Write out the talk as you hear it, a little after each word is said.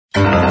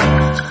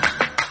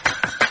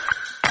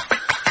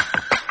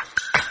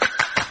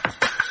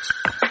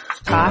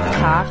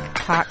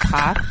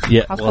Talk.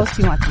 Yeah. How close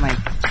do you want the mic?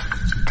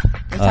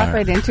 You talk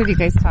right into it? Do you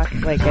guys talk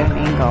like at an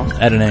angle?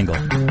 At an angle.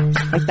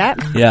 Like that?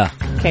 Yeah.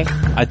 Okay.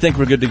 I think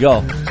we're good to go.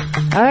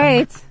 All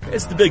right.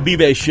 It's the Big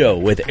B-Bay Show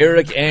with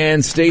Eric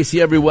and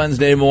Stacy every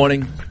Wednesday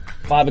morning.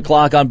 5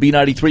 o'clock on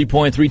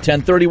B93.3,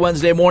 1030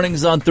 Wednesday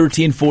mornings on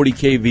 1340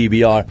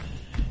 KVBR.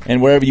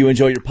 And wherever you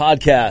enjoy your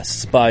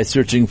podcasts by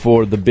searching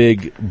for the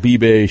Big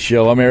B-Bay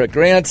Show. I'm Eric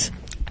Grant.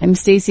 I'm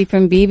Stacy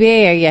from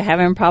B-Bay. Are you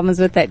having problems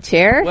with that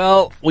chair?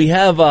 Well, we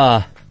have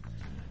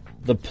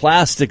the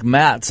plastic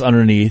mats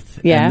underneath,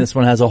 Yeah. and this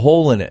one has a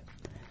hole in it.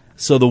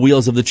 So the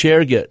wheels of the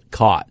chair get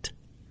caught.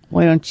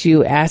 Why don't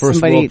you ask First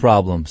somebody world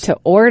problems. to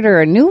order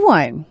a new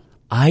one?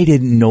 I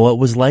didn't know it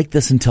was like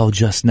this until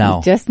just now.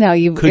 Just now.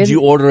 Could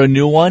you order a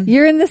new one?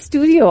 You're in the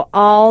studio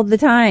all the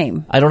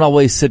time. I don't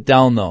always sit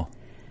down, though.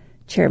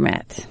 Chair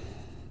mat.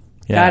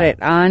 Yeah. Got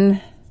it on.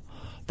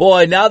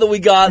 Boy, now that we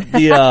got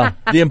the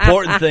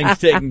important things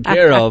taken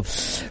care of.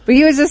 But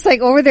he was just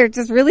like over there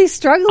just really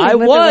struggling I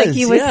with was, it, like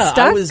he was yeah,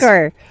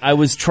 stuck I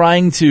was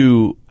trying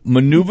to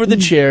maneuver the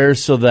chair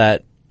so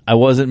that I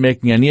wasn't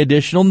making any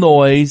additional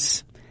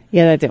noise.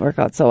 Yeah, that didn't work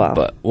out so well.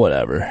 But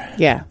whatever.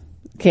 Yeah.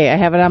 Okay, I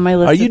have it on my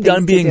list. Are you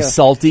done being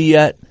salty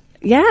yet?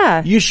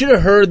 Yeah. You should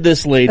have heard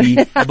this lady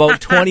about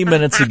 20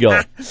 minutes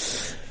ago.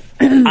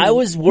 I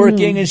was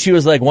working and she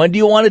was like, when do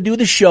you want to do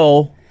the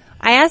show?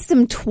 I asked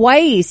him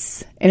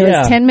twice, and it Yeah.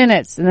 was 10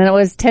 minutes, and then it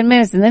was 10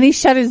 minutes, and then he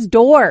shut his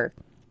door.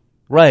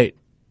 Right.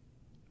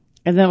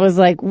 And then it was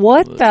like,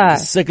 what the?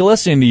 Sick of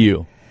listening to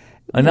you.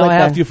 And now What I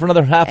have the- to for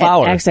another half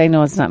hour. Actually, I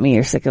know it's not me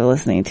you're sick of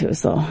listening to,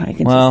 so I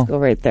can Well, just go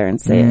right there and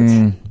say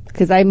it.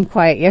 Because I'm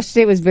quiet.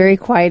 Yesterday it was very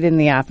quiet in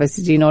the office.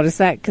 Did you notice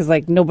that? Because,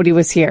 like, nobody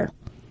was here.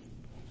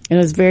 It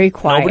was very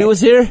quiet. Nobody was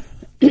here?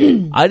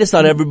 I just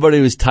thought everybody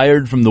was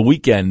tired from the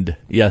weekend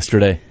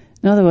yesterday.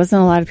 No, there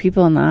wasn't a lot of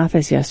people in the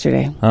office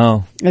yesterday.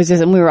 Oh. It was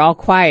just, and we were all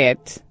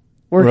quiet,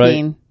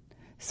 working. Right.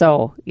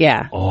 So,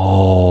 yeah.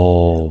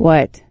 Oh.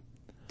 What?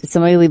 Did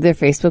somebody leave their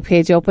Facebook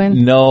page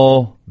open?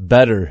 No,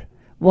 better,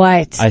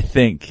 What? I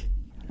think.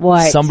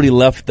 What? Somebody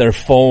left their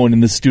phone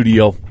in the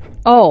studio.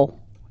 Oh.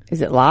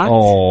 Is it locked?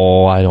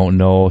 Oh, I don't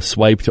know.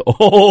 Swiped.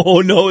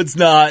 Oh, no, it's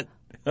not.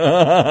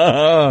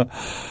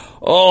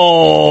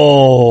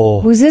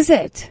 Oh. Whose is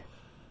it?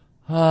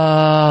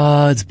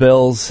 It's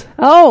Bill's.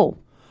 Oh.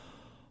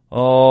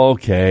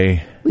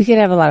 Okay. We could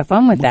have a lot of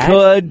fun with that.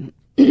 Could.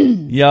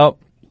 Yep.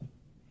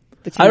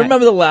 But you're I not-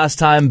 remember the last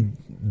time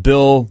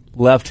Bill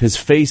left his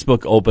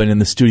Facebook open in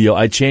the studio.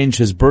 I changed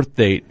his birth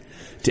date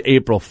to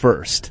April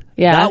 1st.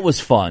 Yeah. That was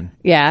fun.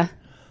 Yeah.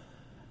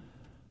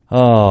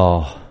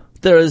 Oh,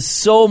 there is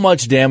so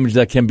much damage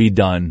that can be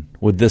done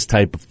with this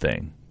type of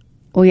thing.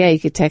 Oh, yeah, you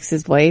could text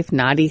his wife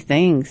naughty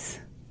things.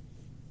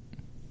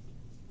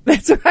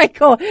 That's where I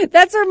go.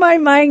 That's where my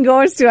mind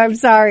goes to. I'm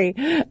sorry.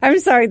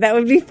 That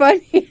would be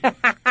funny.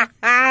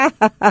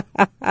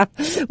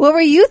 What were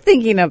you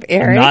thinking of,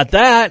 Eric? Not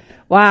that.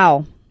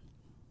 Wow.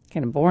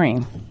 Kind of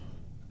boring.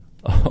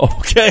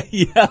 Okay,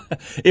 yeah.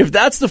 If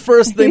that's the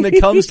first thing that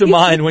comes to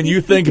mind when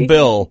you think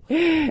Bill,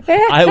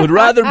 I would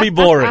rather be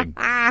boring.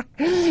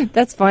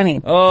 That's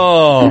funny.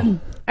 Oh, All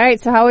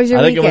right, so how was your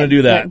I think weekend? I'm going to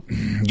do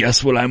that.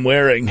 Guess what I'm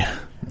wearing?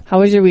 How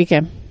was your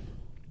weekend?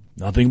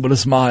 Nothing but a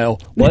smile.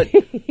 What?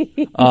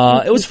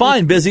 It was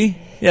fine. Busy.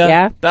 Yeah.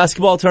 Yeah?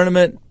 Basketball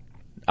tournament,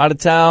 out of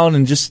town,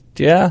 and just,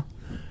 yeah,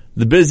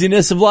 the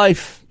busyness of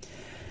life.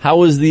 How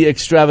was the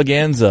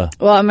extravaganza?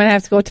 Well, I'm going to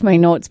have to go to my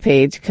notes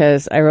page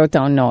because I wrote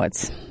down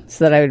notes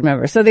so that I would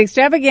remember. So the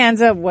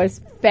extravaganza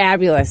was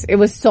fabulous. It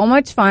was so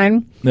much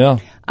fun. Yeah.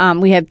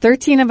 We had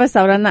 13 of us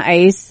out on the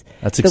ice.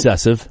 That's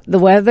excessive. The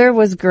weather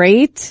was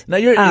great. Now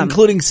you're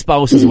including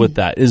spouses with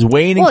that. Is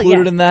Wayne Well,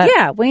 included yeah. in that?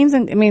 Yeah, Wayne's.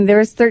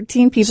 There's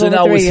 13 people. So at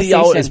now the was radio he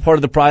out station. as part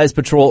of the prize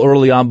patrol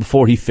early on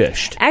before he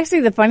fished?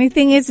 Actually, the funny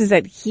thing is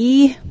that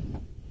he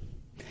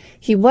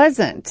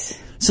wasn't,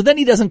 So then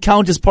he doesn't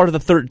count as part of the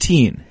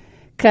 13.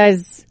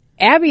 because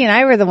Abby and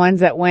I were the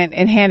ones that went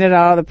and handed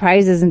out all the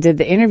prizes and did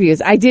the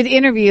interviews. I did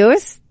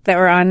interviews that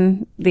were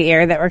on the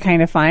air that were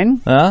kind of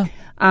fun. Huh?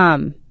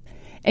 And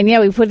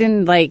yeah, we put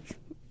in by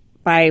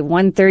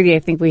 1:30, I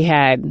think we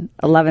had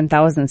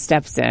 11,000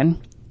 steps in,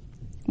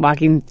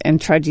 walking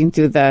and trudging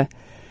through the.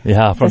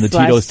 Yeah, from the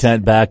slush. Tito's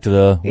tent back to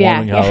the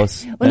warming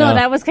house. Well, Yeah. no,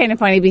 that was kind of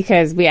funny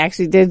because we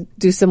actually did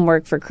do some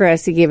work for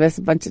Chris. He gave us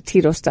a bunch of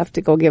Tito stuff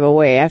to go give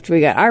away after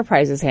we got our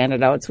prizes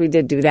handed out. So we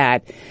did do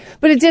that.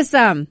 But it just,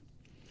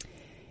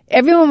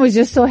 everyone was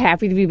just so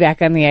happy to be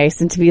back on the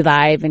ice and to be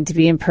live and to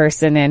be in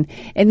person. And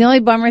the only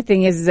bummer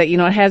thing is that,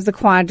 it has the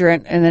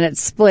quadrant and then it's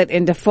split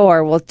into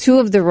 4. Well, 2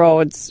 of the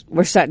roads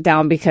were shut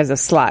down because of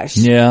slush.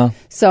 Yeah.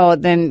 So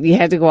then you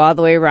had to go all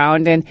the way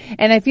around. And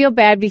I feel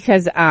bad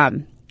because,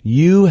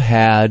 You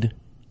had,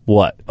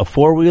 what, a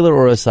four-wheeler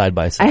or a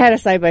side-by-side? I had a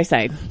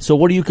side-by-side. So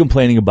what are you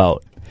complaining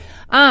about?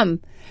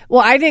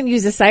 Well, I didn't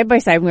use a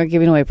side-by-side when we were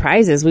giving away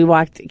prizes.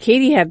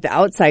 Katie had the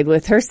outside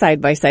with her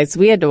side-by-side, so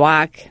we had to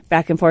walk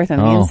back and forth on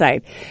the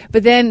inside.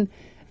 But then,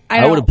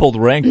 I would have pulled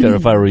rank there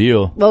if I were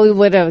you. Well, we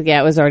would have.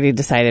 Yeah, it was already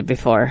decided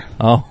before.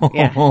 Oh,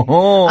 yeah.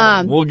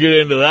 We'll get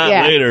into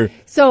that later.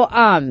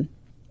 So,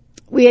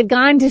 we had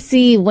gone to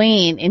see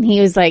Wayne, and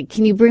he was like,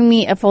 "Can you bring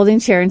me a folding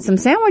chair and some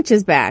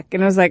sandwiches back?"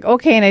 And I was like,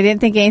 "Okay." And I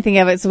didn't think anything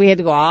of it, so we had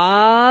to go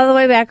all the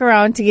way back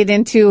around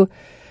to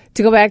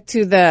go back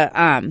to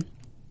the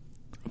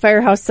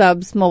Firehouse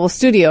Subs mobile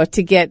studio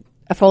to get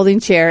a folding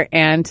chair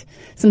and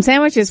some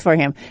sandwiches for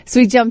him. So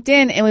we jumped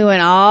in and we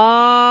went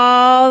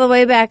all the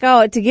way back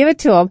out to give it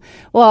to him.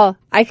 Well,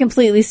 I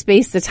completely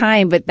spaced the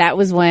time, but that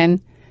was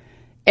when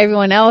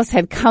everyone else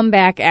had come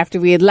back after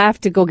we had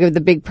left to go give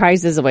the big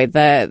prizes away,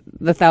 the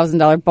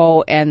 $1,000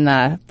 bow and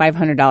the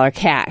 $500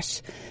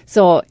 cash.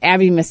 So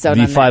Abby missed out on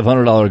that. The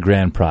 $500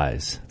 grand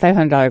prize.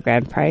 $500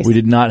 grand prize. We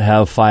did not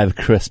have 5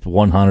 crisp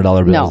 $100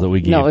 bills that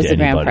we gave to anybody. No, it was a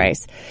grand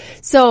prize.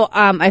 So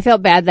I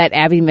felt bad that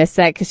Abby missed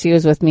that because she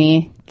was with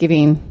me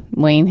giving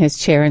Wayne his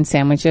chair and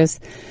sandwiches.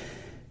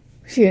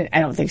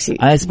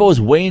 I suppose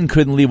Wayne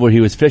couldn't leave where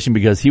he was fishing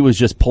because he was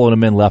just pulling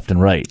them in left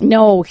and right.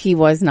 No, he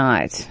was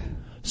not.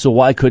 So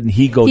why couldn't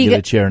he get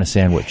a chair and a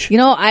sandwich? You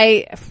know,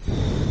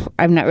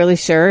 I'm not really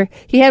sure.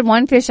 He had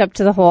one fish up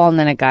to the hole and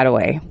then it got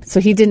away. So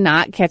he did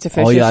not catch a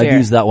fish this year. I've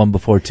used that one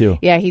before too.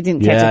 Yeah, he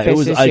didn't catch a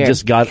fish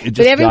this year.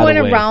 But everyone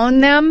around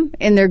them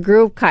in their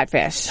group caught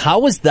fish. How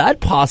was that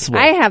possible?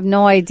 I have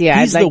no idea.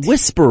 He's the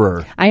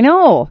whisperer. I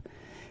know.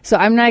 So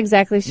I'm not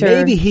exactly sure.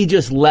 Maybe he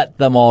just let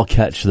them all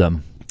catch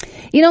them.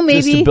 You know,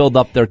 maybe. Just to build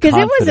up their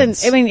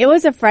confidence. Because it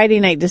was a Friday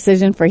night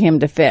decision for him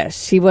to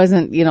fish. He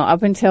wasn't,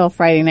 up until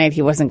Friday night,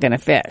 he wasn't going to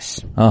fish.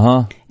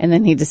 Uh-huh. And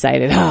then he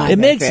decided, it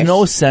makes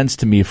no sense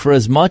to me. For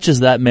as much as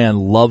that man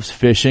loves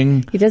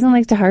fishing. He doesn't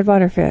like to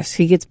hardwater fish.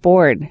 He gets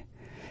bored.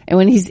 And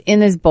when he's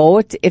in his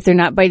boat, if they're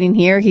not biting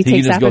here, he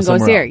takes off and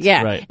goes there.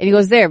 Yeah. Right. And he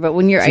goes there. But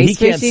when you're ice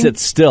fishing. He can't sit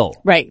still.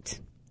 Right.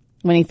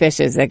 When he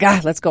fishes, like,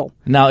 let's go.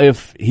 Now,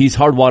 if he's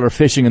hardwater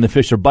fishing and the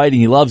fish are biting,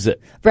 he loves it.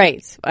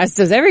 Right. As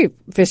does every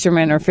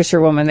fisherman or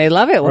fisherwoman. They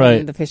love it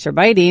when the fish are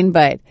biting,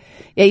 but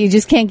yeah, you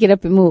just can't get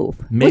up and move.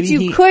 Which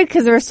you could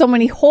because there are so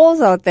many holes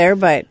out there,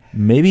 but.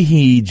 Maybe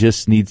he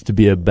just needs to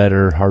be a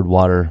better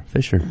hardwater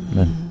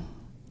fisherman.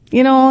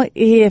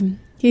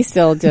 He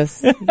still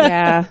just,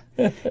 yeah.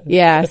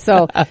 Yeah.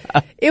 So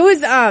it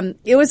was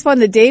fun.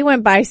 The day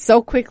went by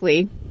so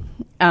quickly.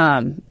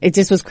 It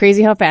just was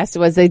crazy how fast it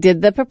was. They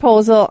did the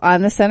proposal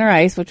on the center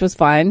ice, which was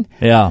fun.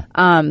 Yeah.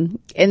 And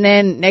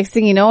then next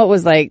thing you know,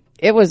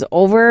 it was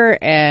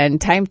over and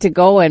time to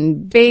go,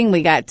 and bing,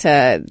 we got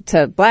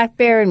to Black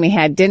Bear and we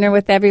had dinner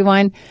with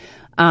everyone.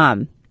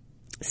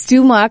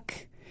 Stu Muck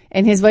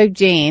and his wife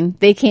Jane,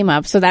 they came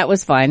up, so that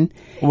was fun.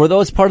 Were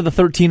those part of the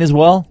 13 as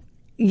well?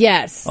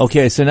 Yes.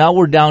 Okay, so now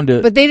we're down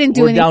to. But they didn't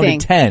do anything. We're down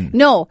to 10.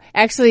 No,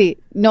 actually,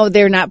 no,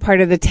 they're not part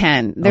of the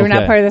 10. They were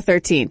not part of the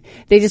 13.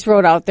 They just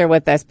rode out there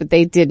with us, but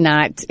they did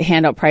not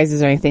hand out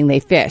prizes or anything. They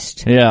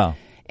fished. Yeah.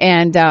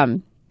 And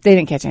they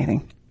didn't catch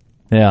anything.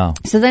 Yeah.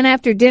 So then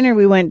after dinner,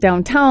 we went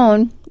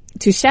downtown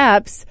to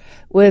Shep's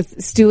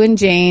with Stu and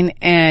Jane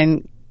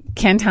and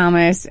Ken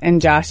Thomas and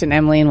Josh and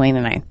Emily and Wayne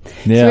and I.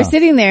 Yeah. So we're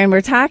sitting there and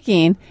we're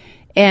talking,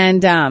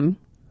 and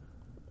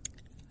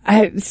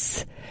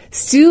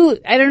Stu,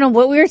 I don't know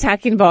what we were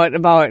talking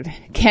about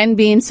Ken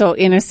being so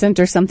innocent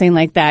or something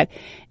like that.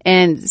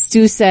 And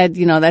Stu said,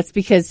 that's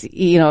because,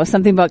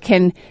 something about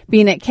Ken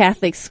being at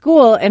Catholic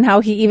school and how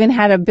he even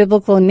had a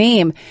biblical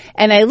name.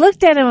 And I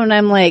looked at him and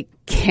I'm like,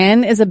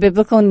 Ken is a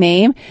biblical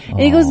name? And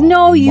he goes,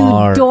 no, you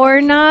Mark.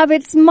 Doorknob,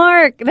 it's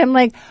Mark. And I'm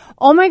like,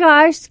 oh my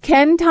gosh,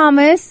 Ken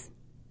Thomas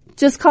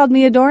just called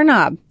me a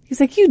doorknob. He's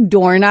like, you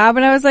doorknob.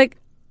 And I was like,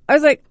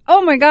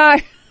 oh my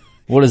God.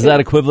 What is that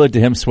equivalent to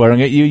him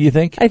swearing at you, you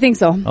think? I think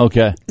so.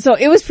 Okay. So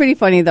it was pretty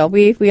funny though.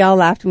 We all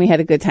laughed and we had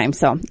a good time.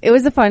 So it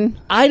was a fun.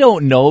 I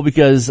don't know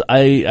because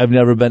I've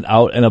never been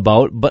out and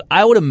about, but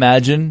I would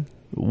imagine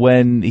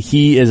when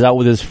he is out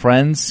with his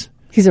friends.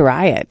 He's a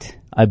riot.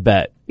 I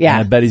bet. Yeah.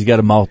 And I bet he's got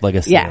a mouth like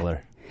a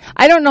sailor. Yeah.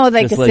 I don't know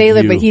like Just a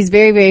sailor, you. but he's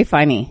very, very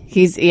funny.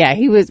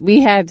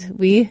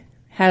 We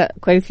had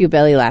quite a few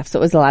belly laughs. So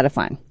it was a lot of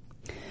fun.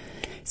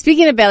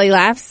 Speaking of belly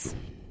laughs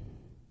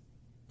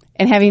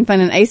and having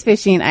fun in ice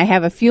fishing, I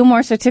have a few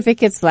more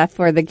certificates left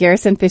for the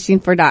Garrison Fishing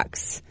for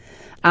Ducks.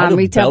 How do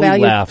retail belly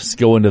value laughs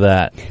go into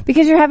that?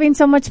 Because you're having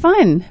so much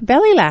fun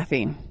belly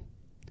laughing,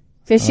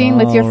 fishing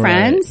with your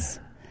friends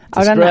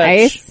out on the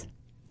ice.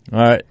 All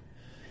right.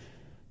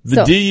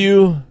 The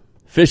DU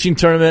fishing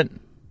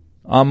tournament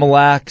on Mille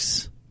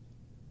Lacs.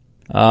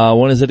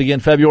 When is it again?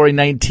 February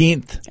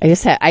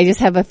 19th. I just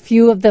have a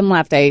few of them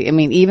left. I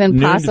mean, even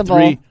noon possible.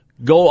 To 3.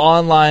 Go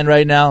online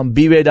right now,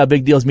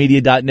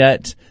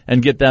 bbay.bigdealsmedia.net,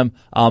 and get them.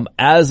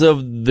 As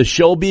of the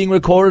show being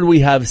recorded, we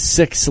have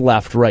 6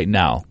 left right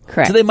now.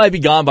 Correct. So they might be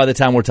gone by the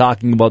time we're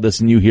talking about this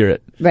and you hear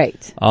it.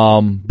 Right.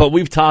 But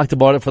we've talked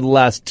about it for the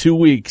last 2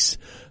 weeks,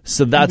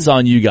 so that's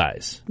on you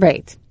guys.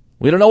 Right.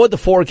 We don't know what the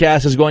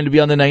forecast is going to be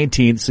on the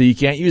 19th, so you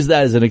can't use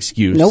that as an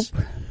excuse. Nope.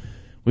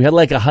 We had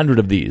like 100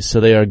 of these,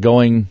 so they are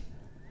going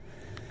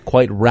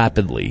quite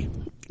rapidly.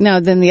 Now,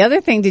 then the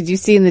other thing, did you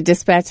see in the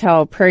dispatch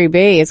how Prairie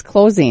Bay is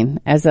closing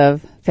as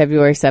of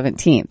February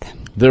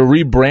 17th? They're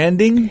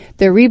rebranding?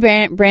 They're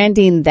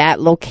rebranding that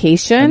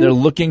location. And they're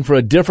looking for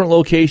a different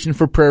location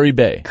for Prairie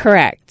Bay.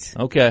 Correct.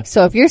 Okay.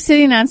 So if you're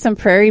sitting on some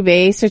Prairie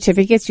Bay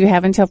certificates, you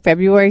have until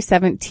February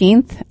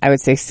 17th, I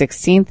would say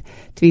 16th,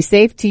 to be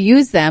safe to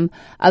use them.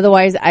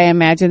 Otherwise, I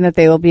imagine that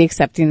they will be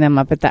accepting them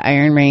up at the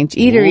Iron Range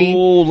Eatery.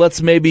 Oh,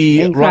 let's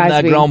maybe run Crosby.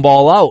 that ground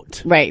ball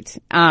out. Right.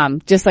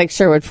 Just like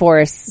Sherwood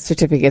Forest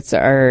certificates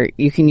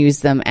you can use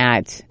them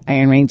at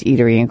Iron Range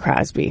Eatery in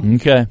Crosby.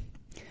 Okay.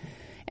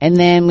 And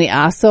then we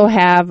also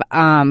have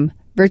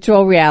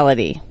virtual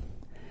reality.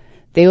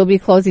 They will be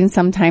closing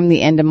sometime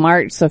the end of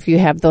March. So if you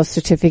have those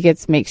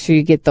certificates, make sure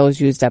you get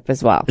those used up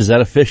as well. Is that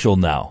official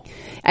now?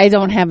 I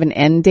don't have an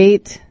end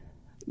date,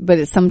 but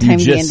it's sometime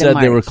the end of March. You just said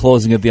they were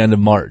closing at the end of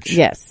March.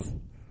 Yes.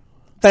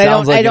 But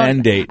Sounds like an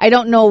end date. I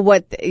don't know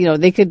what,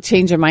 they could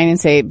change their mind and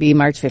say it'd be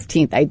March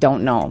 15th. I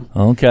don't know.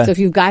 Okay. So if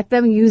you've got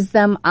them, use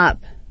them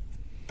up.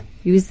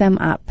 Use them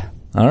up.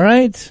 All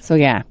right. So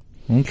yeah.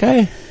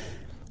 Okay.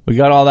 We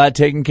got all that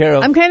taken care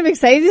of. I'm kind of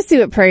excited to see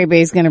what Prairie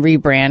Bay is going to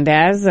rebrand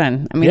as.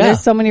 And I mean,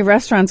 there's so many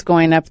restaurants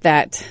going up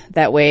that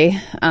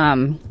way.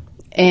 And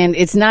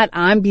it's not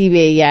on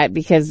B-Bay yet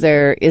because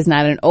there is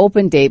not an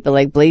open date, but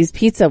like Blaze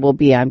Pizza will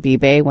be on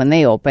B-Bay when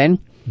they open.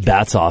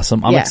 That's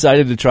awesome. I'm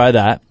excited to try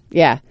that.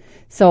 Yeah.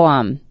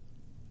 So,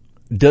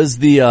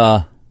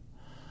 do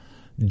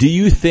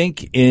you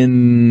think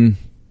in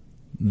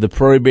the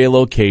Prairie Bay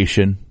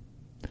location,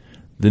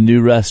 the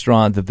new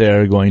restaurant that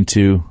they're going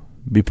to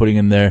be putting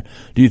in there,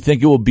 do you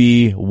think it will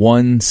be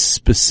one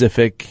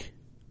specific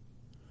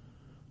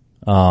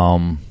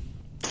type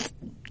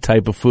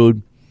of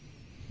food?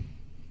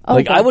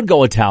 I would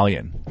go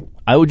Italian.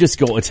 I would just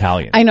go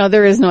Italian. I know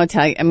there is no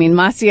Italian. I mean,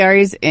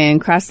 Massiari's in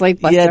Cross Lake,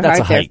 bless their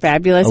heart, they're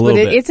fabulous. But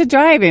it's a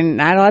drive, and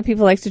not a lot of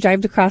people like to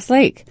drive to Cross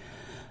Lake.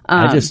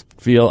 I just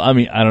feel, I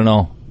don't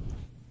know.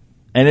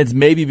 And it's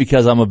maybe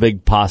because I'm a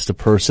big pasta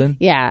person.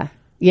 Yeah.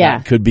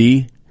 That could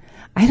be.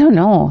 I don't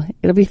know.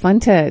 It'll be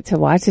fun to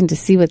watch and to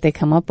see what they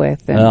come up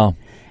with and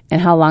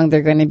how long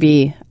they're going to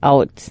be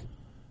out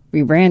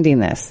rebranding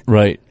this.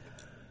 Right.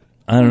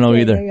 I don't know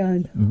either.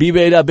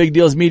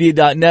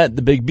 bbay.bigdealsmedia.net,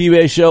 the Big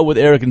B-Bay Show with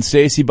Eric and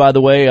Stacy, by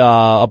the way,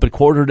 up at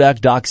Quarter Deck,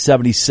 Dock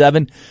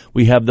 77.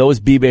 We have those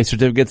B-Bay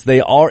certificates.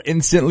 They are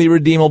instantly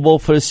redeemable.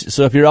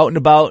 So if you're out and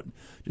about,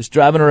 just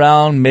driving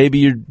around, maybe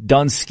you're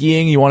done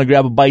skiing, you want to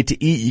grab a bite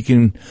to eat, you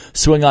can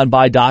swing on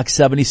by Dock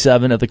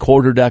 77 at the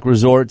Quarter Deck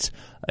Resorts.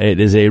 It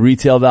is a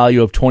retail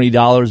value of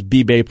 $20,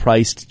 B-Bay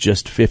priced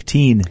just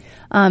 $15.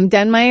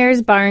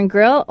 Denmeyer's Bar and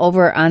Grill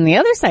over on the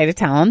other side of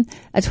town,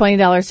 a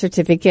 $20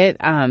 certificate,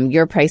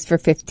 your price for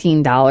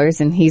 $15,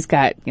 and he's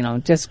got,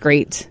 just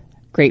great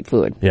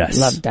food. Yes.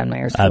 Love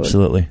Denmeyer's food.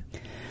 Absolutely.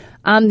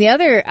 The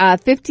other,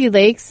 50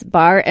 Lakes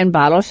Bar and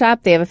Bottle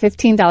Shop, they have a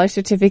 $15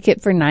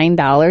 certificate for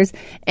 $9.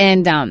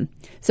 And,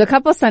 so a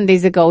couple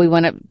Sundays ago, we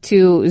went up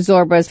to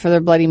Zorba's for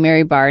their Bloody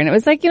Mary bar, and it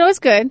was like, it's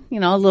good,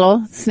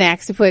 little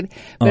snacks to put.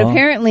 But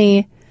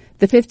apparently,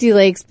 the 50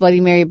 Lakes Bloody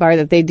Mary bar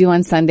that they do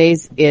on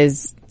Sundays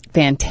is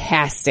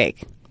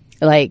fantastic.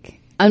 Like,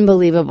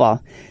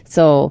 unbelievable.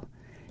 So.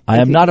 I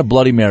am not a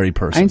Bloody Mary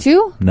person. Aren't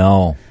you?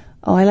 No.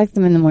 Oh, I like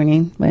them in the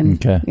morning when,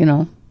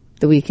 the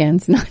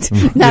weekends, not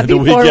the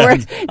before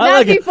weekends. work.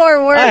 Not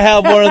before work. I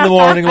have one in the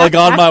morning, like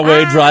on my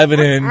way driving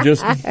in,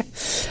 just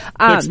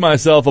fix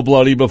myself a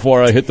bloody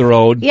before I hit the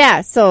road.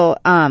 Yeah. So,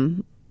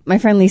 my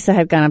friend Lisa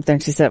had gone up there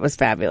and she said it was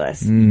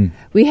fabulous.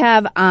 We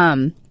have,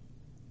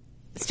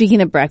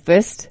 speaking of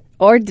breakfast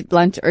or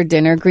lunch or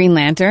dinner, Green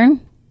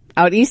Lantern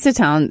out east of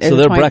town. So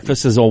their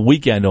breakfast is a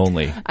weekend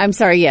only. I'm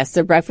sorry. Yes.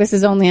 Their breakfast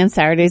is only on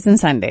Saturdays and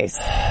Sundays.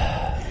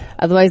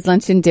 Otherwise,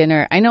 lunch and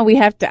dinner. I know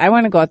I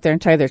want to go out there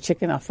and try their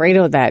chicken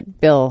Alfredo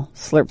that Bill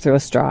slurped through a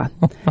straw.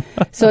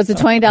 So it's a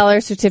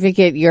 $20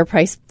 certificate, your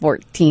price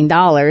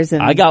 $14.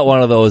 And I got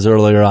one of those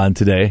earlier on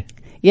today.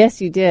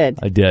 Yes, you did.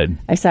 I did.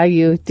 I saw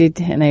you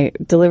did, and I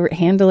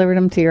hand delivered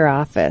them to your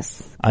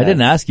office. I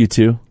didn't ask you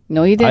to.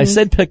 No, you didn't. I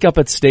said pick up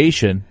at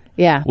station.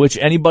 Yeah. Which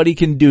anybody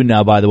can do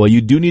now, by the way. You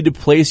do need to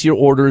place your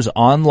orders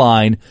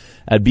online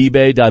at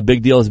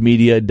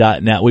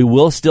bbay.bigdealsmedia.net. We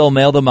will still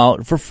mail them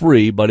out for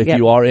free, but if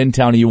you are in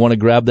town and you want to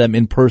grab them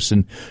in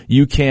person,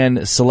 you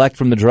can select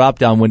from the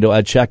drop-down window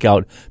at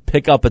checkout,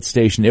 pick up at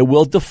station. It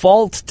will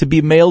default to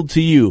be mailed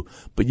to you,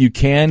 but you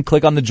can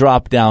click on the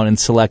drop-down and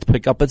select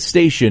pick up at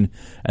station,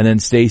 and then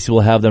Stacy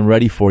will have them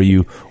ready for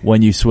you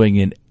when you swing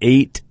in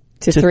 8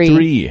 to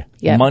 3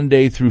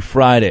 Monday through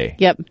Friday.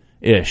 Yep.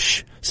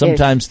 Ish.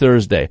 Sometimes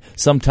Thursday,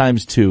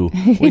 sometimes 2.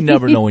 We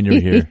never know when you're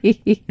here.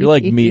 You're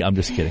like me. I'm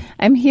just kidding.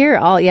 I'm here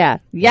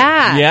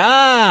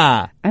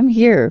Yeah. I'm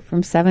here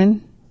from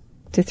 7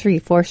 to 3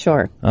 for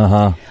sure.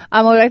 Uh-huh.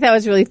 What I thought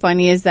was really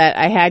funny is that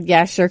I had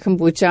Sure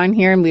kombucha on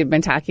here and we'd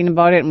been talking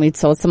about it and we'd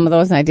sold some of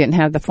those and I didn't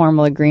have the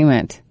formal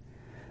agreement.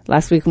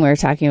 Last week when we were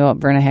talking about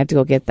Verna had to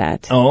go get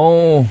that.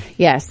 Oh.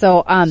 Yeah.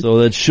 So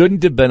that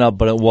shouldn't have been up,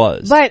 but it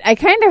was. But I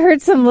kind of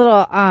heard some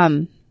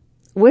little,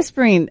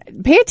 whispering,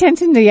 pay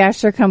attention to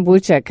Yasher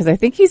Kombucha because I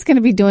think he's going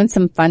to be doing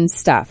some fun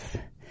stuff.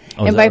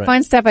 And by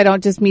fun stuff, I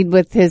don't just mean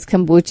with his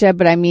kombucha,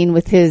 but I mean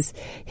with his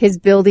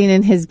building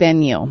and his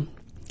venue.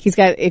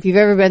 if you've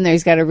ever been there,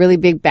 he's got a really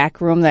big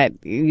back room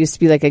that used to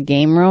be like a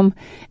game room.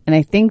 And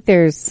I think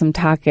there's some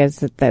talk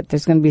that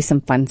there's going to be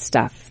some fun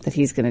stuff that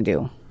he's going to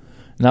do.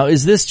 Now,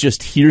 is this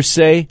just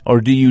hearsay,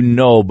 or do you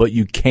know but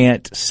you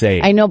can't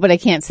say? I know, but I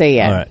can't say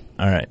yet.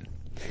 All right.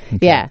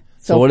 Okay. Yeah.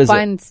 So what is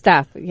fun it?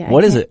 Stuff. Yeah.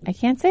 What is it? I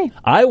can't say.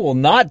 I will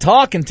not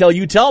talk until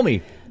you tell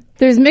me.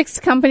 There's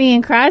Mixed Company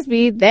in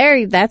Crosby.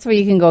 That's where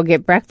you can go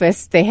get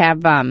breakfast. They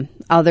have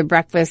all their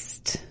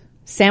breakfast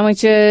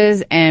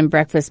sandwiches and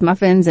breakfast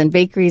muffins and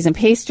bakeries and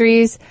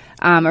pastries.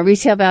 A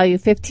retail value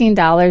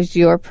 $15.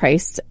 You're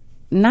priced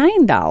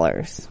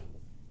 $9.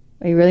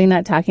 Are you really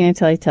not talking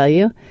until I tell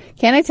you?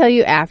 Can I tell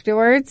you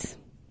afterwards?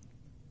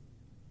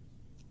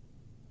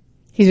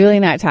 He's really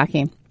not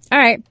talking. All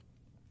right.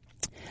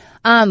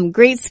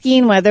 Great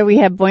skiing weather. We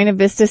have Buena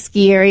Vista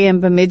Ski Area in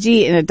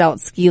Bemidji, an adult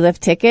ski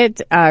lift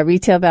ticket.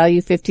 Retail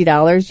value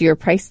 $50. Your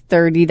price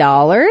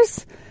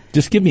 $30.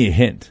 Just give me a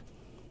hint.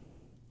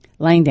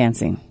 Line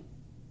dancing.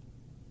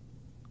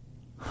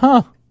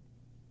 Huh.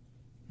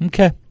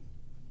 Okay.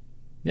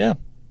 Yeah.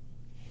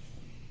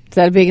 Is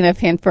that a big enough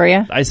hint for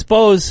you? I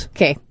suppose.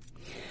 Okay.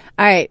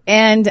 All right.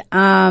 And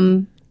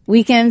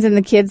weekends and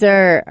the kids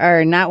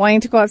are not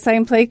wanting to go outside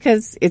and play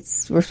because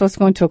we're supposed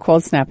to go into a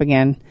cold snap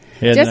again.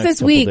 Yeah, just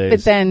this week,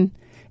 but then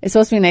it's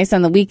supposed to be nice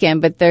on the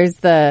weekend. But there's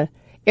the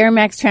Air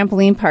Max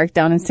Trampoline Park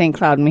down in St.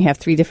 Cloud, and we have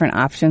 3 different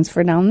options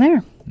for down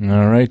there.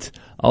 All right.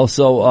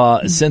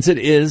 Also, since it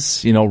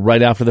is,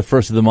 right after the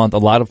first of the month, a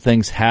lot of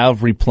things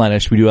have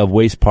replenished. We do have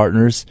Waste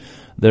Partners.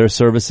 Their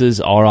services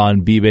are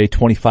on eBay.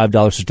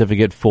 $25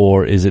 certificate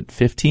for, is it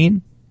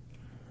 $15?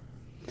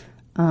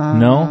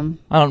 No?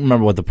 I don't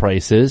remember what the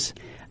price is.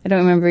 I don't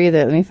remember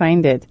either. Let me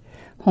find it.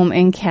 Home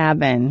and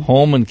Cabin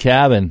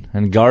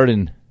and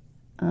Garden.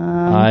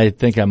 I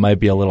think I might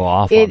be a little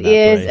off on that price.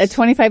 It is a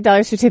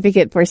 $25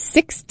 certificate for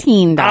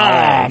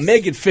 $16.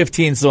 Make it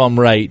 $15 so I'm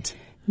right.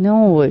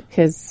 No,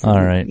 because...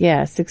 All right.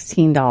 Yeah,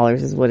 $16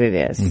 is what it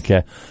is.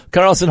 Okay.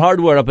 Carlson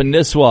Hardware up in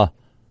Nisswa.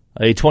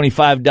 A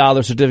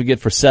 $25 certificate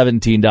for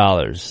 $17.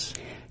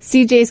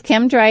 CJ's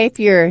Chem Dry if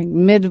you're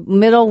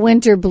middle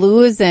winter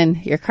blues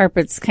and your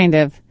carpet's kind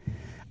of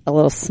a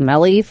little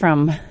smelly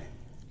from...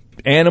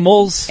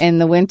 animals in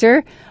the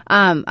winter.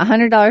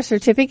 $100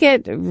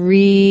 certificate,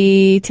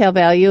 retail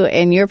value,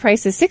 and your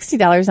price is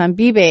 $60 on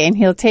eBay, and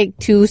he'll take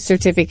 2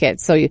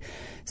 certificates. So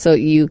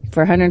you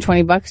for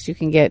 $120 you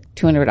can get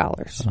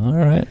 $200. All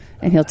right.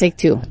 And he'll take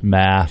 2.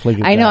 Math. Look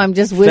at I know, that. I'm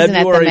just whizzing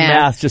February at the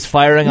math. Just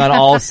firing on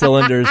all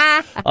cylinders.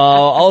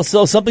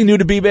 Also, something new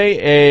to eBay,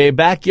 a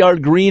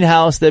backyard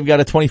greenhouse. They've got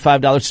a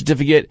 $25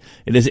 certificate.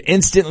 It is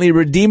instantly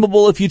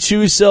redeemable if you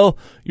choose so.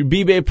 Your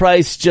eBay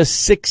price,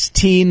 just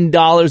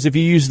 $16 if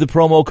you use the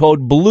promo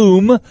code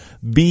BLOOM,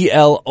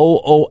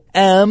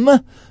 BLOOM.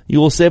 You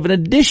will save an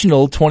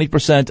additional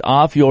 20%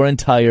 off your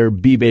entire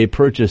eBay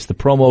purchase. The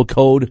promo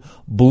code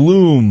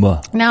BLOOM.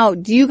 Now,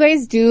 do you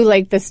guys do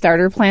like the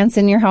starter plants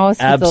in your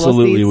house?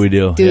 Absolutely, we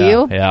do. Do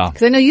you? Yeah.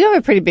 Because I know you have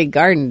a pretty big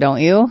garden,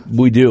 don't you?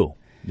 We do.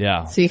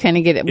 Yeah. So you kind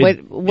of get it.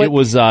 It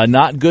was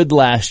not good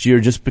last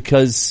year just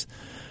because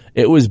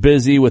it was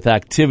busy with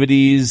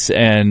activities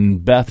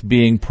and Beth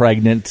being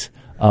pregnant.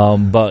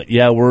 But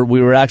yeah,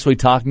 we were actually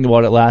talking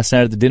about it last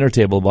night at the dinner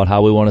table about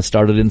how we want to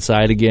start it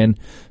inside again,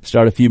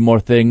 start a few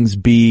more things,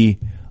 forgot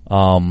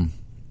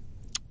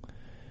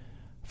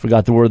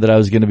the word that I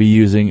was going to be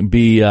using,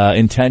 be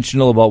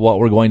intentional about what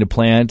we're going to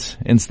plant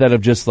instead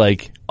of just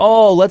like,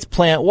 oh, let's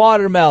plant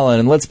watermelon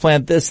and let's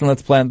plant this and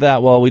let's plant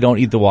that. Well, we don't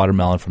eat the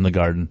watermelon from the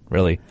garden,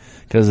 really,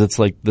 because it's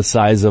like the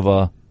size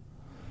of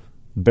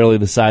barely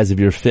the size of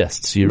your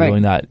fist. So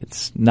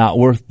it's not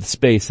worth the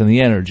space and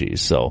the energy.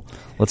 So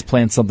let's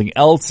plant something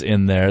else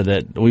in there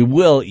that we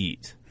will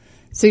eat.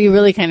 So you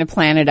really kind of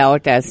plan it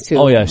out as to...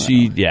 Oh, yeah.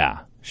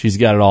 She's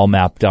got it all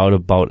mapped out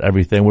about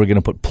everything. We're going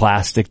to put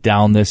plastic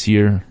down this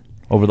year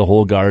over the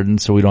whole garden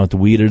so we don't have to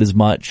weed it as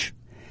much.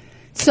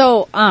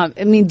 So,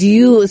 do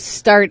you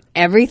start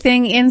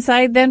everything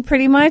inside then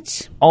pretty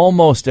much?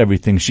 Almost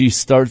everything. She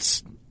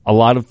starts a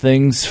lot of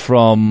things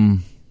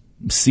from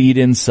seed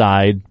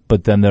inside,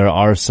 but then there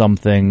are some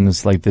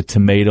things like the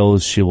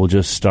tomatoes she will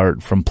just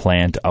start from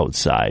plant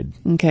outside.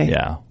 Okay.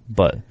 Yeah.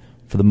 But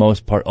for the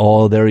most part,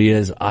 there he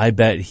is. I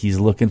bet he's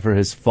looking for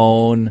his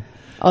phone.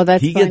 Oh,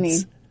 that's funny.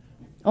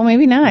 Oh,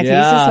 maybe not.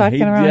 Yeah, he's just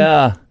walking around.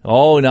 Yeah.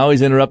 Oh, now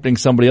he's interrupting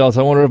somebody else.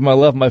 I wonder if I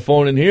left my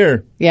phone in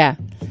here. Yeah.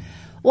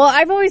 Well,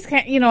 I've always,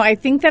 I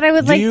think that I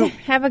would to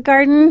have a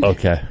garden.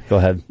 Okay, go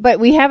ahead. But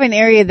we have an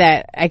area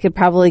that I could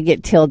probably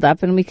get tilled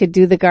up and we could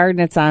do the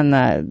garden. It's on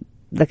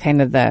the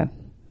kind of the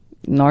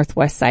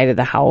northwest side of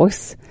the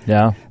house.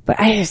 Yeah. But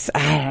I don't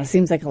know, it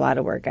seems like a lot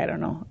of work. I don't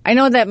know. I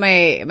know that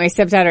my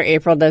stepdaughter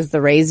April does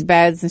the raised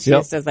beds and she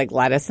just does like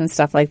lettuce and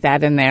stuff like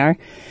that in there.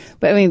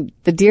 But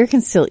the deer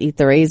can still eat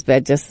the raised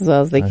bed just as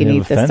well as they can eat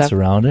the fence stuff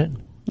around it.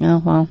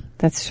 Oh, well,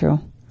 that's true.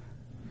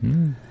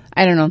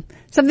 I don't know.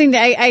 Something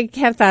that I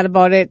have thought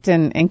about it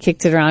and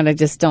kicked it around. I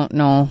just don't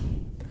know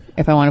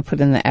if I want to put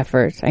in the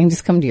effort. I can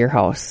just come to your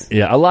house.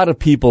 Yeah, a lot of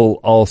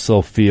people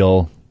also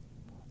feel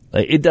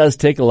like it does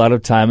take a lot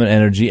of time and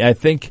energy. I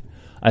think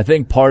I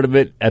think part of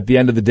it at the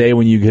end of the day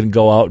when you can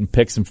go out and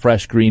pick some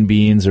fresh green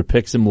beans or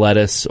pick some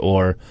lettuce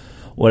or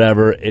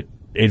whatever,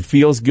 it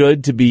feels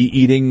good to be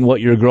eating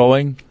what you're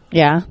growing.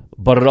 Yeah.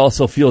 But it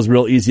also feels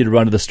real easy to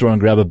run to the store and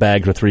grab a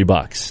bag for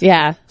 $3.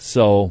 Yeah.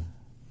 So,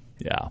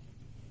 yeah.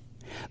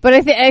 But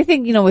I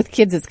think, with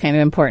kids it's kind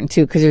of important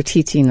too because you're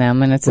teaching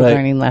them and it's a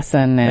learning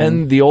lesson.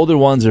 And the older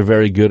ones are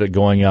very good at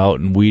going out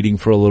and weeding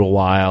for a little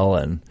while.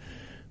 And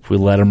if we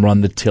let them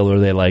run the tiller,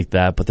 they like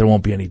that. But there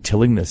won't be any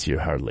tilling this year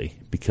hardly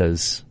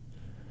because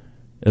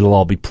it'll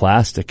all be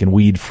plastic and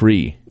weed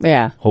free.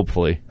 Yeah.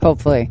 Hopefully.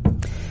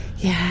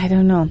 Yeah, I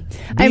don't know.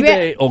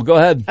 Go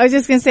ahead. I was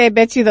just going to say, I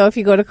bet you though, if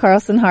you go to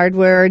Carlson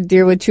Hardware or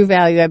Deerwood True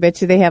Value, I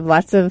bet you they have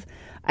lots of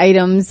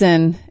items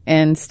and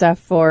stuff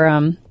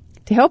for,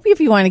 to help you if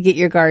you want to get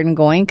your garden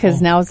going,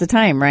 because now's the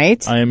time,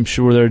 right? I am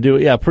sure they're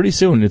doing. Yeah, pretty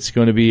soon it's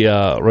going to be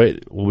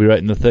we'll be right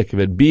in the thick of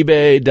it.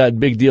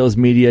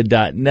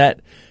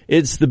 bbay.bigdealsmedia.net.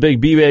 It's the Big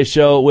B-Bay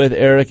Show with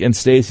Eric and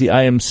Stacy.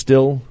 I am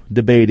still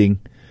debating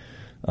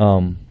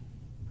who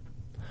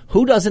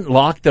doesn't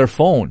lock their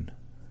phone.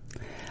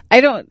 I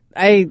don't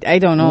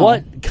know.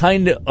 What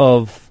kind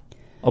of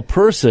a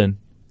person?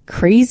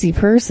 Crazy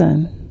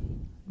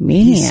person.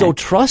 Maniac. He's so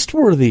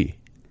trustworthy.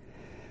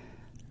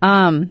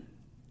 Yeah.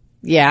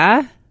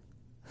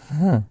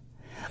 Huh.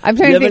 I'm trying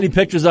Do you to have think. any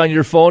pictures on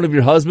your phone of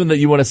your husband that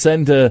you want to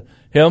send to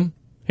him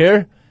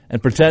here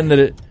and pretend that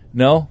it?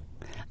 No.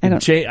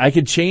 I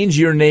could change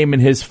your name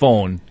in his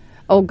phone.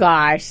 Oh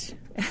gosh.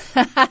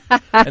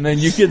 And then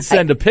you could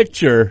send a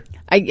picture.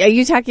 Are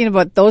you talking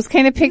about those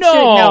kind of pictures?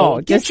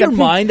 No, get your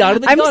mind out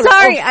of the gutter.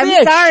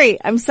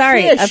 I'm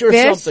sorry. Fish or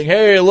something.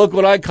 Hey, look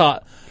what I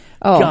caught.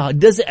 Oh. God,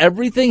 does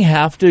everything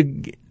have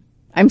to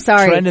I'm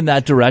sorry. trend in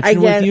that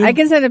direction with you? I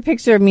can send a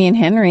picture of me and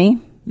Henry.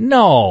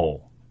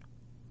 No.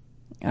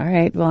 All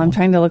right. Well, I'm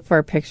trying to look for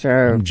a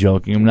picture. I'm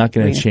joking. I'm not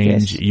going to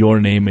change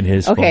your name in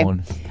his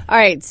phone. All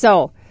right.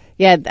 So,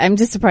 yeah, I'm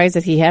just surprised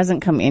that he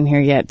hasn't come in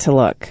here yet to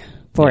look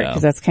for it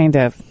because that's kind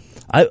of...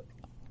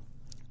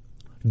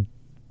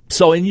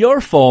 So in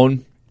your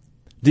phone,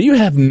 do you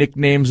have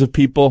nicknames of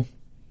people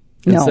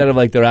instead of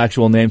like their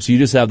actual names? So you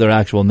just have their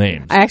actual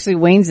names.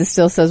 Wayne's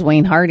still says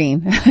Wayne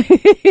Harding.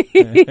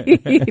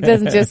 He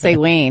doesn't just say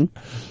Wayne.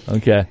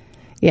 Okay.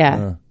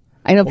 Yeah.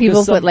 I know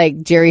people put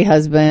like Jerry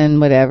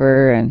Husband,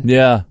 whatever. And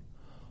yeah.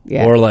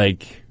 Or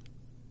like,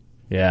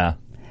 yeah.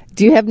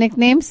 Do you have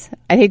nicknames?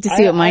 I'd hate to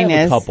see what mine I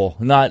have is. A couple.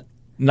 Not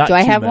Do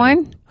I have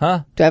one?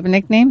 Huh? Do I have a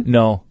nickname?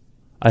 No.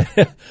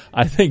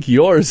 I think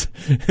yours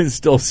is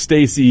still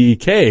Stacy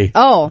K.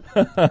 Oh.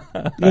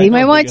 You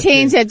might want to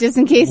change that just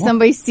in case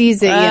somebody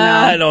sees it,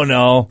 I don't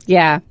know.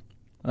 Yeah.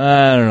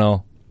 I don't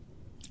know.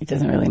 It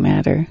doesn't really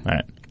matter. All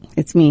right.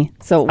 It's me.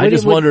 So I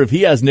just wonder if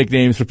he has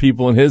nicknames for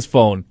people in his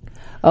phone.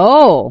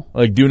 Oh.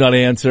 Like do not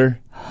answer.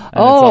 And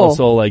it's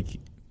also like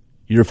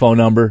your phone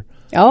number.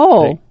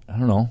 Oh. Like, I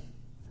don't know.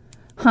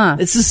 Huh.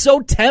 This is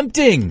so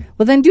tempting.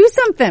 Well, then do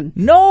something.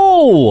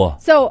 No.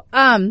 So,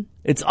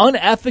 it's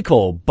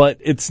unethical, but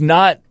it's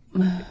not.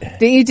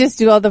 Didn't you just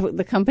do all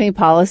the company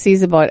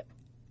policies about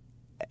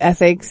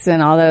ethics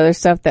and all that other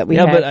stuff that we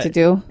had to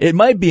do? It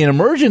might be an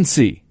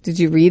emergency. Did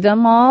you read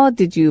them all?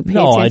 Did you pay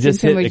attention I just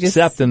to them? hit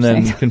accept and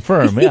then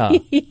confirm, yeah.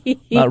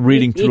 Not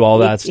reading through all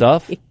that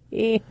stuff.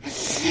 I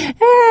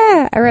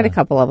read a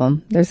couple of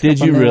them. Did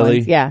you really?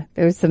 Ones. Yeah,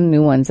 there's some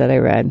new ones that I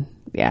read.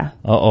 Yeah.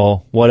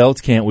 Uh-oh. What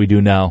else can't we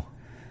do now?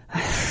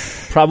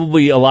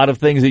 Probably a lot of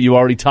things that you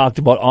already talked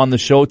about on the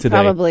show today.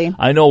 Probably.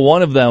 I know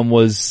one of them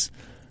was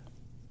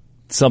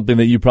something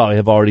that you probably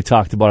have already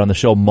talked about on the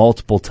show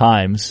multiple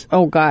times.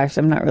 Oh, gosh,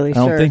 I'm not really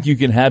sure. I don't think you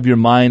can have your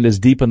mind as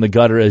deep in the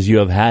gutter as you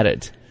have had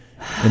it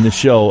in the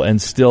show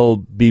and still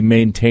be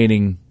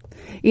maintaining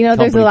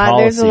there's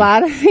a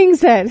lot of things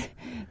that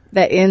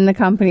in the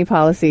company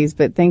policies,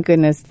 but thank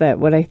goodness that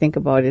what I think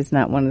about is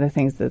not one of the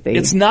things that they...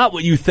 It's not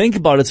what you think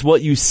about, it's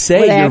what you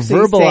say. You're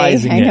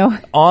verbalizing it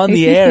on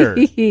the air.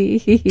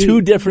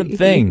 Two different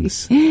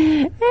things.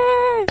 They're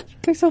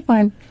so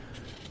fun.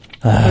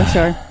 For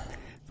sure.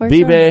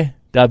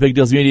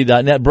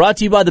 bbay.bigdealsmedia.net. Brought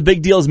to you by the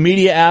Big Deals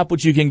Media app,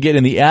 which you can get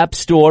in the App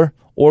Store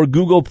or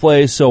Google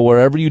Play. So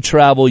wherever you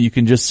travel, you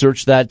can just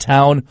search that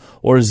town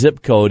or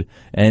zip code,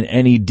 and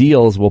any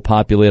deals will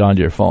populate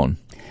onto your phone.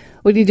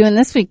 What are you doing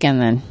this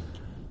weekend then?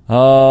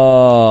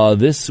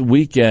 This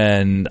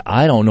weekend,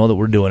 I don't know that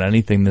we're doing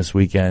anything this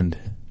weekend.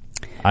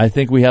 I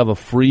think we have a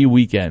free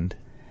weekend.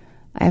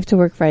 I have to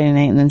work Friday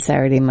night, and then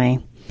Saturday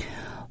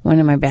one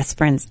of my best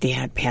friend's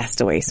dad passed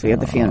away, so we have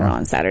the funeral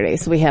on Saturday,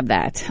 so we have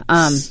that.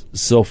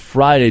 So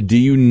Friday, do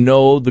you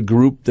know the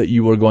group that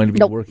you are going to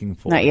be working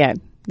for? Not yet.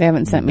 They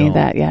haven't sent me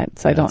that yet,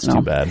 so I don't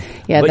know. That's too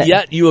bad. Yeah, but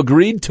yet you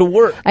agreed to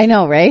work. I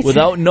know, right?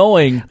 Without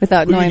knowing who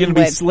you're going to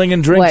be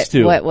slinging drinks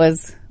to. What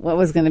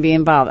was going to be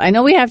involved. I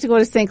know we have to go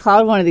to St.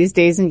 Cloud one of these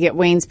days and get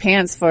Wayne's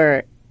pants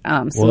for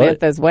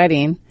Samantha's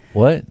wedding.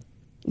 What?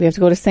 We have to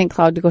go to St.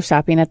 Cloud to go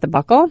shopping at the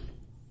Buckle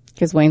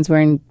because Wayne's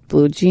wearing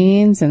blue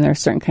jeans, and there are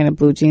certain kind of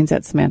blue jeans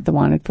that Samantha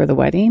wanted for the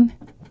wedding.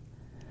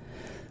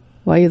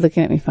 Why are you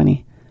looking at me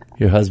funny?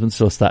 Your husband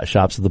still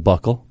shops at the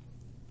Buckle?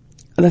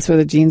 Oh, that's where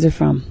the jeans are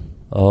from.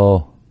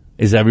 Oh.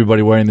 Is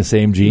everybody wearing the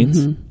same jeans?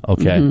 Mm-hmm.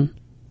 Okay. Mm-hmm.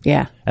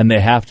 Yeah. And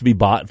they have to be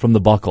bought from the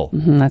Buckle.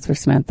 Mm-hmm. That's where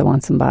Samantha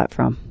wants them bought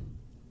from.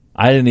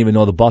 I didn't even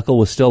know the Buckle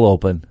was still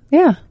open.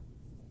 Yeah.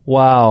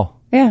 Wow.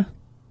 Yeah.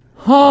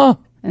 Huh.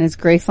 And it's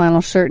gray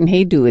flannel shirt and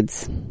hey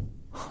dudes.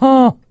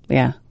 Huh.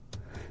 Yeah.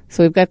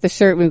 So we've got the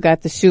shirt, we've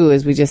got the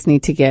shoes. We just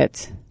need to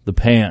get the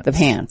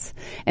pants.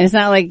 And it's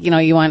not like,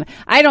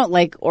 I don't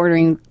like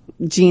ordering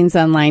jeans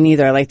online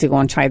either. I like to go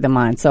and try them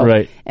on. So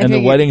right. And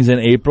the wedding's in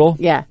April?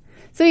 Yeah.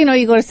 So,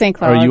 you go to St.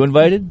 Cloud. Are you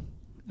invited?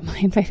 Am I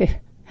invited?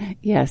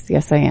 Yes,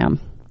 I am.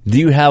 Do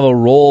you have a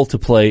role to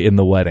play in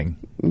the wedding?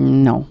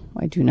 No,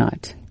 I do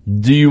not.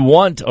 Do you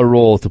want a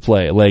role to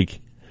play?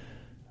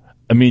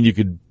 You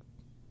could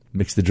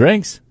mix the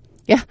drinks.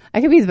 Yeah, I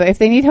could be, if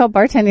they need help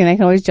bartending, I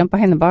can always jump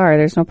behind the bar.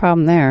 There's no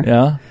problem there.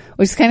 Yeah.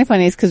 Which is kind of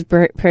funny, is because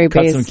Prairie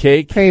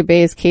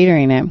Bay is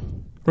catering it.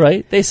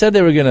 Right. They said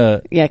they were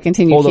going to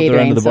continue hold catering. Up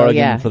their end of the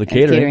bargain for the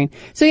catering.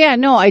 So,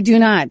 no, I do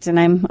not, and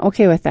I'm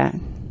okay with that.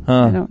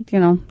 Huh. I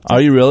don't,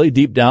 Are you really?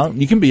 Deep down?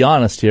 You can be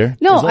honest here.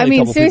 No, There's only a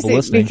couple seriously, people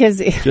listening, because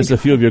just a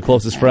few of your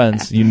closest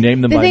friends. You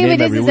name them by name every week.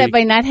 The thing of it is that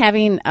by not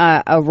having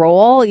a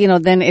role,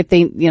 then if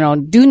they,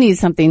 do need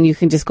something, you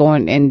can just go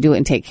in and do it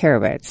and take care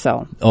of it.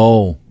 So.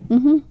 Oh.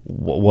 Mm-hmm.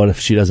 What if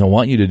she doesn't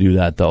want you to do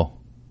that, though?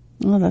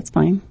 Well, that's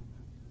fine.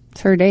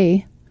 It's her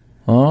day.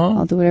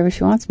 I'll do whatever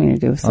she wants me to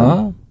do.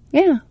 So,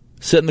 yeah.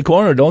 Sit in the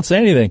corner. Don't say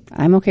anything.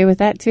 I'm okay with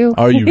that, too.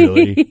 Are you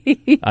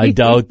really? I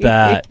doubt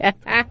that.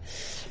 Yeah.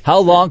 How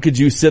long could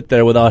you sit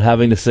there without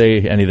having to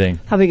say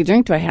anything? How big a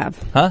drink do I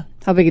have? Huh?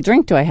 How big a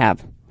drink do I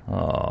have?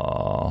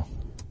 Oh.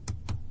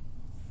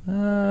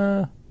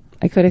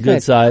 I could.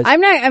 Good size. I'm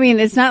not,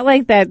 it's not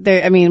like that.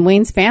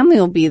 Wayne's family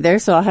will be there,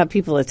 so I'll have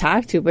people to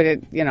talk to, but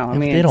they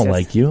don't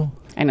like you.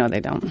 I know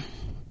they don't.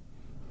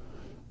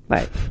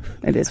 But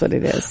it is what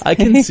it is. I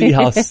can see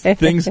how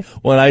things,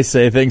 when I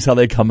say things, how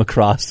they come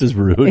across as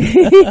rude.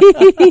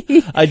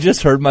 I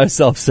just heard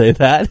myself say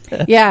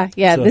that. Yeah.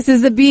 So. This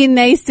is the being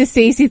nice to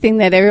Stacey thing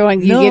that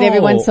get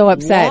everyone so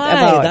upset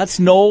about. That's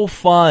no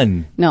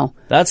fun. No.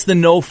 That's the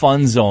no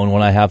fun zone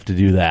when I have to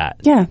do that.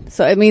 Yeah.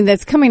 So,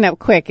 that's coming up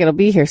quick. It'll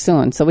be here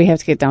soon. So we have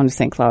to get down to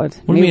St. Cloud.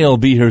 What do you mean it'll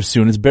be here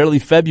soon? It's barely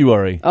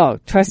February. Oh,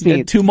 trust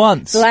me. 2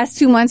 months. The last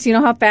 2 months, you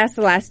know how fast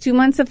the last 2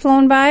 months have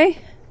flown by?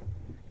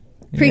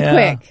 Pretty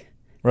quick.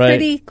 Right.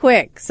 Pretty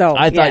quick. So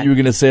I thought you were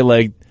going to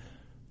say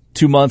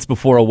 2 months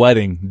before a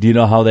wedding. Do you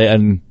know how they,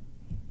 and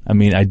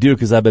I do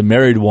because I've been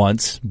married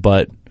once,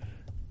 but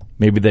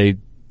maybe they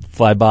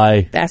fly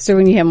by. Faster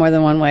when you have more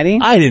than one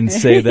wedding? I didn't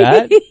say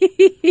that.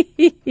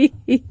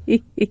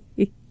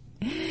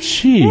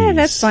 Jeez. Yeah,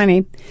 that's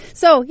funny.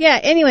 So,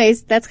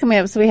 anyways, that's coming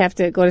up. So we have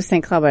to go to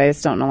St. Cloud, but I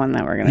just don't know when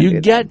that we're going to do that.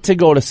 You get to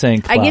go to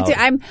St. Cloud.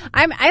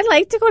 I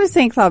like to go to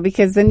St. Cloud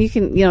because then you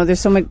can, there's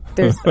there's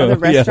other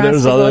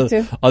restaurants there's to go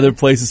to. Other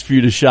places for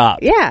you to shop.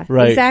 Yeah,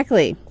 right.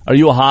 Exactly. Are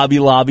you a Hobby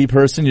Lobby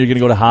person? You're going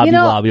to go to Hobby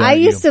Lobby, I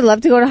used to love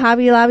to go to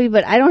Hobby Lobby,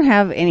 but I don't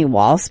have any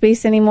wall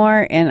space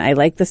anymore, and I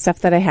like the stuff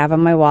that I have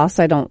on my wall,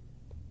 so I don't,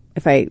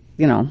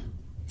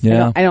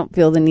 I don't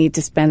feel the need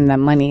to spend the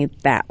money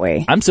that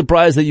way. I'm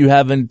surprised that you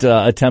haven't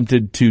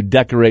attempted to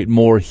decorate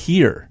more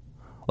here,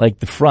 like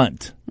the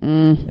front.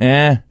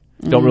 Don't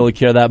really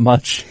care that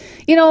much.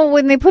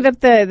 When they put up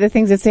the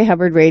things that say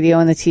Hubbard Radio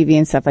and the TV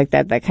and stuff like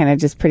that, that kind of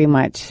just pretty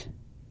much.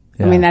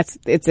 Yeah.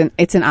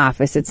 It's an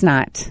office. It's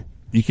not.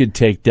 You could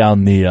take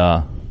down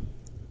the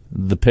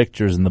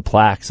pictures and the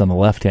plaques on the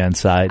left hand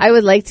side. I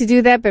would like to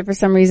do that, but for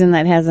some reason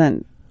that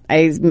hasn't.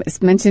 I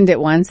mentioned it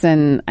once,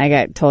 and I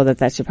got told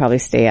that should probably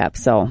stay up,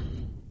 so.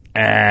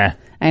 I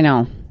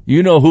know.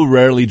 You know who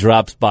rarely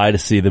drops by to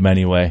see them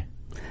anyway.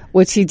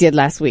 Which he did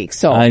last week,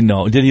 so. I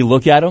know. Did he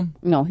look at them?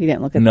 No, he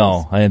didn't look at them.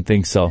 No, I didn't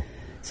think so.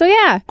 So,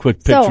 yeah.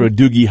 Quick picture of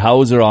Doogie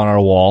Howser on our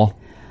wall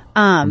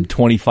from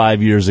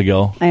 25 years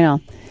ago. I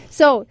know.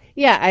 So,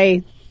 yeah,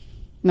 I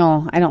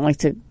don't like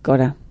to go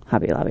to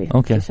Hobby Lobby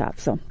to shop,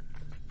 so.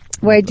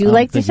 Where I do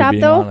like to shop,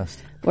 though.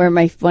 Honest. Where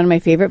one of my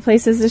favorite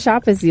places to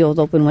shop is the Old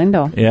Open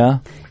Window. Yeah.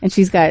 And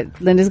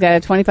Linda's got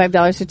a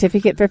 $25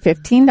 certificate for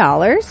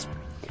 $15.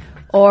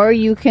 Or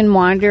you can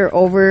wander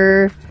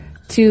over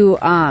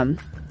to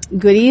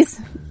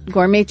Goodies,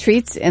 Gourmet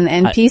Treats in the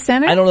NP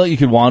Center. I don't know that you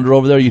could wander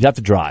over there. You'd have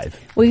to drive.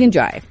 Well, you can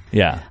drive.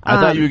 Yeah. I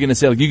thought you were going to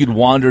say you could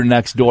wander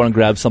next door and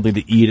grab something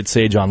to eat at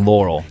Sage on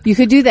Laurel. You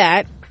could do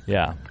that.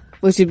 Yeah.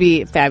 Which would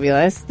be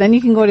fabulous. Then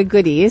you can go to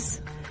Goodies.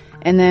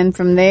 And then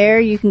from there,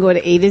 you can go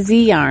to A to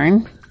Z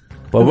Yarn.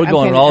 Well, we're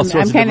going in all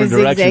sorts of different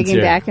directions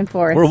here. Back and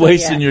forth. We're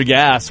wasting your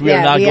gas. We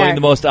are not going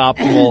the most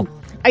optimal.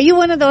 Are you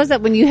one of those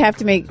that when you have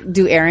to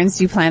do errands,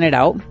 do you plan it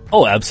out?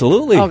 Oh,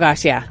 absolutely. Oh,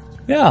 gosh, yeah.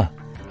 Yeah.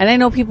 And I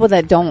know people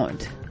that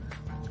don't.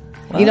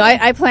 Well,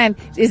 I plan,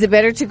 is it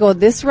better to go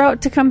this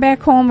route to come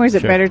back home, or is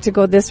it better to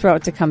go this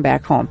route to come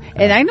back home?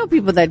 And I know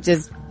people that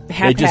just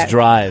they just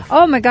drive.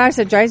 Oh, my gosh,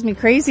 that drives me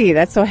crazy.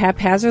 That's so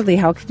haphazardly.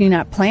 How can you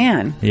not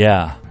plan?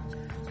 Yeah.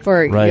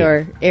 For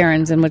your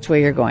errands and which way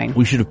you're going.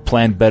 We should have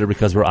planned better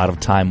because we're out of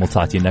time. We'll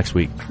talk to you next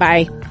week.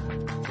 Bye.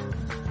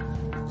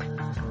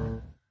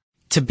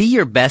 To be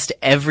your best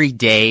every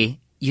day,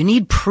 You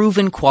need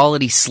proven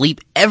quality sleep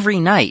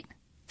every night.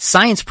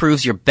 Science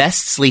proves your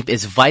best sleep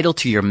is vital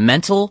to your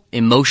mental,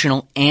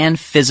 emotional, and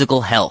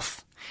physical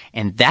health.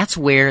 And that's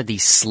where the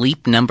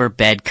Sleep Number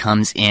bed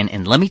comes in.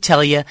 And let me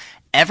tell you,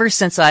 ever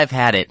since I've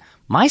had it,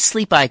 my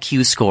sleep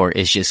IQ score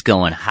is just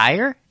going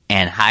higher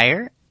and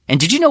higher. And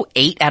did you know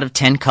 8 out of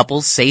 10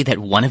 couples say that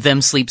one of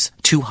them sleeps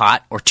too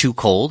hot or too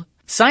cold?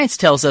 Science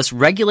tells us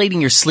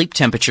regulating your sleep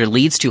temperature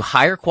leads to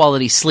higher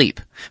quality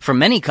sleep. For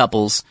many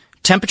couples,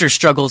 temperature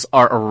struggles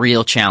are a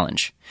real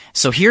challenge.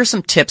 So here are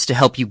some tips to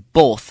help you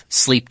both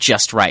sleep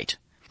just right.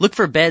 Look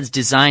for beds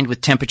designed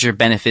with temperature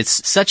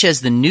benefits such as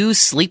the new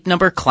Sleep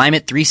Number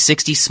Climate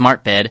 360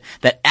 smart bed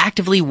that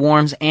actively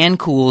warms and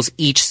cools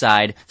each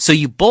side so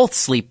you both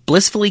sleep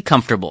blissfully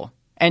comfortable.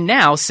 And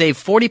now save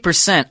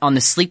 40% on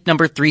the Sleep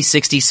Number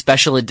 360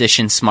 Special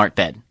Edition smart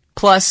bed.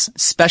 Plus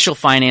special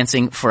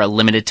financing for a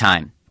limited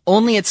time.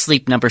 Only at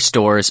Sleep Number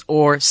stores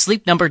or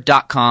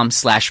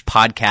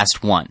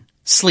sleepnumber.com/podcast1.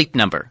 Sleep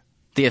Number,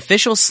 the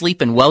official sleep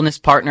and wellness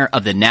partner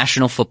of the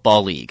National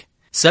Football League.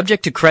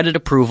 Subject to credit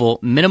approval,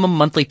 minimum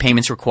monthly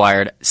payments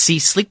required. See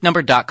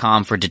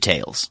sleepnumber.com for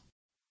details.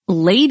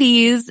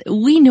 Ladies,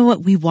 we know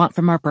what we want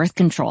from our birth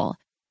control.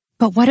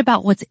 But what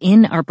about what's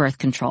in our birth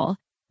control?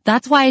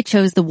 That's why I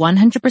chose the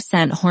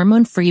 100%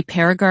 hormone-free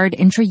Paragard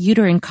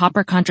intrauterine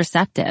copper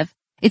contraceptive.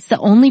 It's the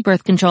only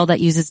birth control that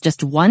uses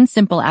just one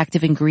simple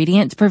active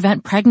ingredient to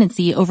prevent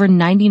pregnancy over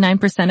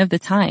 99% of the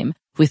time,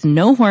 with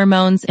no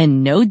hormones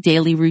and no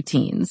daily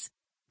routines.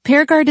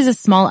 Paragard is a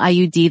small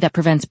IUD that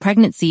prevents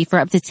pregnancy for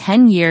up to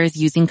 10 years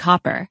using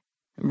copper.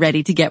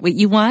 Ready to get what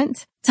you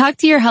want? Talk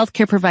to your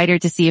healthcare provider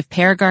to see if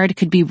Paragard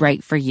could be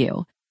right for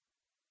you.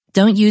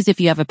 Don't use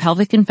if you have a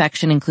pelvic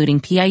infection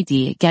including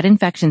PID, get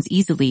infections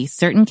easily,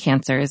 certain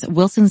cancers,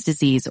 Wilson's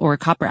disease, or a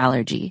copper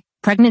allergy.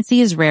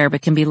 Pregnancy is rare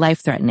but can be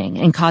life-threatening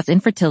and cause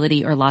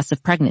infertility or loss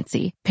of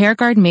pregnancy.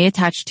 Paragard may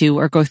attach to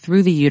or go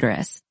through the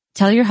uterus.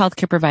 Tell your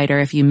healthcare provider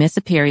if you miss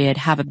a period,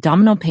 have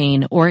abdominal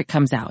pain, or it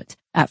comes out.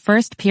 At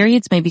first,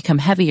 periods may become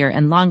heavier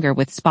and longer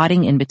with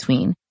spotting in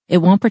between. It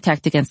won't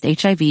protect against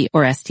HIV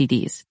or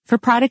STDs. For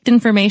product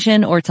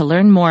information or to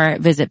learn more,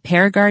 visit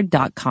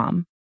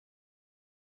Paragard.com.